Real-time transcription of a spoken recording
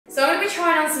So I'm going to be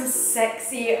trying on some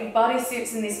sexy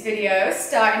bodysuits in this video,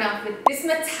 starting off with this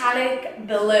metallic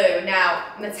blue. Now,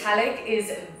 metallic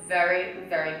is very,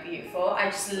 very beautiful. I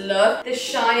just love the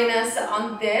shininess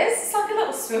on this. It's like a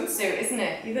little swimsuit, isn't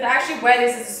it? You could actually wear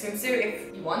this as a swimsuit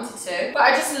if you wanted to. But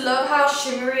I just love how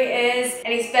shimmery it is,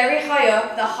 and it's very high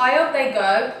up. The higher up they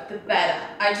go, the better.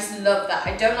 I just love that.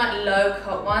 I don't like low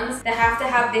cut ones. They have to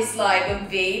have this like a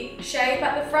V shape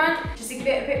at the front, just to give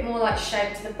it a bit more like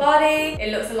shape to the body.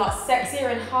 It looks a lot sexier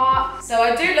and hot. So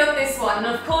I do love this one.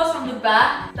 And of course from the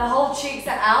back, the whole cheeks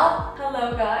are out.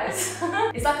 Hello guys.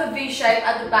 It's like a V shape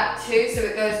at the back too, so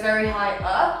it goes very high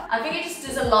up. I think it just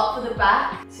does a lot for the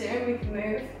back too. We can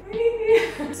move.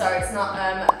 Sorry, it's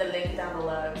not the link down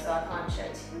below, so I can't show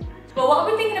it to you. But what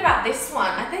are we thinking about this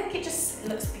one? I think it just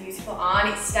looks beautiful on,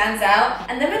 it stands out,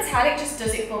 and the metallic just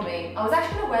does it for me. I was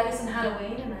actually gonna wear this on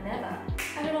Halloween and I never.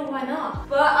 I don't know why not.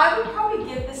 But I would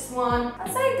probably give this one,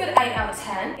 I'd say a good 8 out of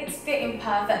 10. It's fitting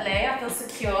perfectly, I feel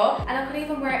secure, and I could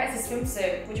even wear it as a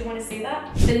swimsuit. Would you want to see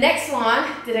that? The next one,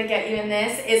 did I get you in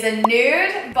this, is a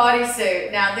nude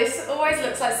bodysuit. Now this always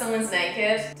looks like someone's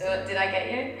naked. Did I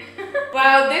get you?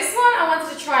 Well, this one I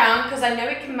wanted to try on because I know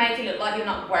it can make it look like you're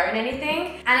not wearing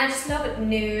anything, and I just love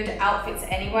nude outfits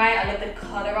anyway. I love the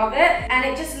color of it, and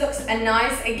it just looks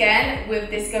nice again with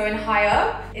this going high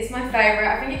up. It's my favorite.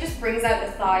 I think it just brings out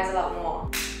the thighs a lot more.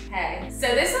 Hey. So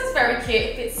this one's very cute.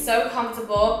 It fits so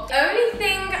comfortable. The only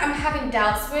thing I'm having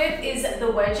doubts with is the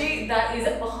wedgie that is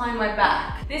behind my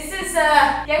back. This is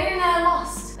getting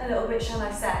lost a little bit, shall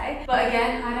I say. But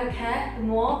again, I don't care. The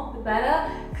more, the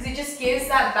better, because it just gives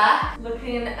that back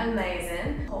looking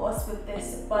amazing. Of course, with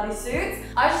this bodysuit.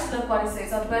 I just love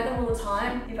bodysuits. I'd wear them all the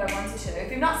time if I wanted to.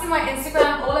 If you've not seen my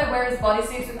Instagram, all I wear is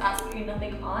bodysuits with absolutely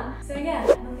nothing on. So yeah,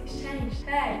 nothing's changed.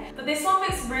 Hey. But this one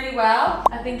fits really well.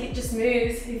 I think it just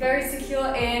moves. You're very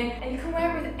secure in, and you can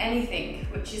wear it with anything,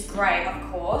 which is great,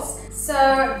 of course.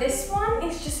 So this one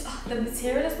is just, the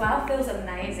material as well feels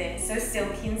amazing. It's so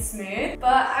silky and smooth.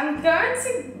 But I'm going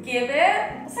to give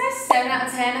it, I'll say a 7 out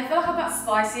of 10. I feel like I've got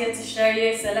spicier to show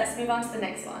you, so let's move on to the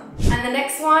next one. And the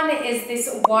next one is this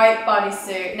white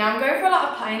bodysuit. Now I'm going for a lot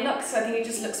of plain looks, so I think it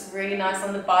just looks really nice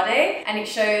on the body, and it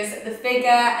shows the figure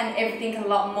and everything a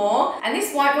lot more. And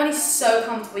this white one is so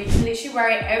comfortable. You can literally wear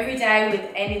it every day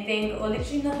with anything or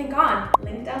literally nothing on.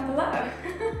 Link down below.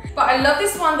 But I love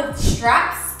this one. The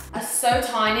straps are so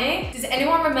tiny. Does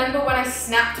anyone remember when I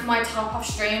snapped my top off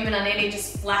stream and I nearly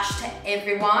just flashed to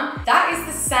everyone? That is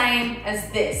the same as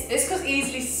this. This could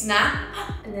easily snap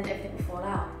and then everything will fall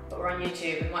out. But we're on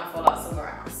YouTube, it might fall out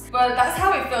somewhere else. But that's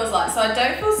how it feels like. So I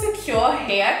don't feel secure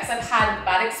here because I've had a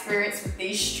bad experience with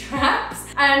these straps.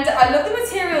 And I love the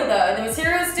material though. The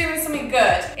material is doing something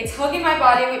good. It's hugging my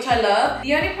body, which I love.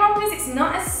 The only problem is it's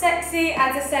not as sexy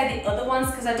as I say the other ones,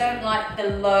 because I don't like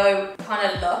the low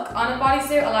kind of look on a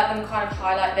bodysuit. I like them kind of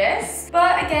high like this.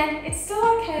 But again, it's still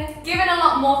okay. Given a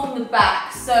lot more from the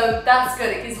back, so that's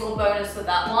good. It gives a little bonus for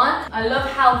that one. I love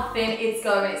how thin it's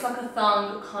going. It's like a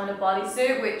thong kind of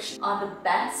bodysuit, which are the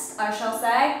best, I shall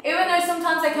say. Even though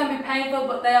sometimes they can be painful,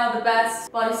 but they are the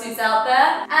best bodysuits out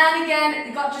there. And again,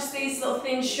 you got just these little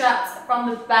thin straps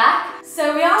from the back.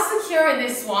 So we are secure in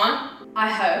this one. I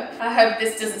hope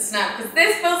this doesn't snap, because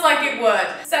this feels like it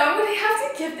would. So I'm gonna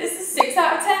have to give this a 6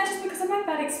 out of 10 just because I've had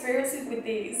bad experiences with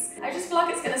these. I just feel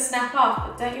like it's gonna snap off,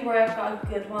 but don't you worry, I've got a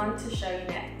good one to show you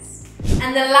next.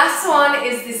 And the last one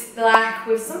is this black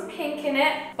with some pink in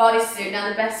it bodysuit. Now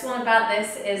the best one about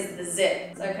this is the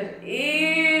zip. So I could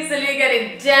easily get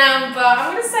it down, but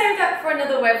I'm gonna save that for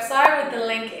another website with the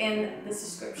link in the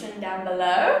description down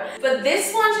below. But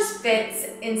this one just fits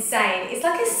insane. It's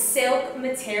like a silk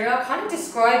material. I can't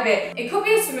describe it. It could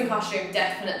be a swimming costume,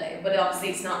 definitely, but obviously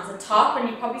it's not. It's a top, and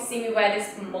you've probably seen me wear this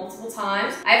multiple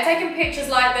times. I've taken pictures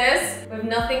like this with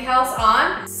nothing else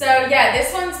on. So yeah,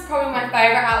 this one's probably my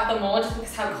favorite out of them all, just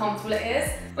because how comfortable it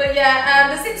is. But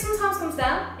yeah, the zip sometimes comes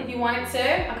down if you want it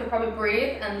to. I could probably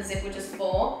breathe and the zip would just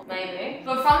fall, maybe.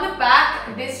 But from the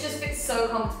back, this just fits so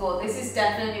comfortable. This is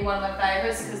definitely one of my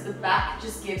favorites because the back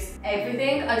just gives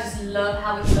everything. I just love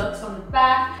how it looks from the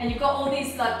back. And you've got all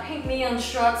these like pink neon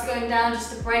stripes going down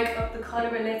just to break up the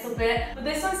color a little bit. But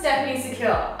this one's definitely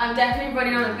secure. I'm definitely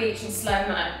running on the beach in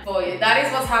slow-mo for you. That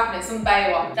is what's happening, some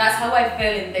Baywatch. That's how I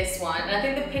feel in this one. And I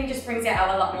think the pink just brings it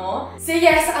out a lot more. So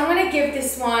yes, I'm gonna give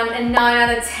this one a 9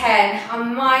 out of 10. I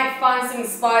might find something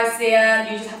spicier.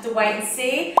 You just have to wait and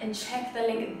see, and check the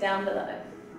link down below.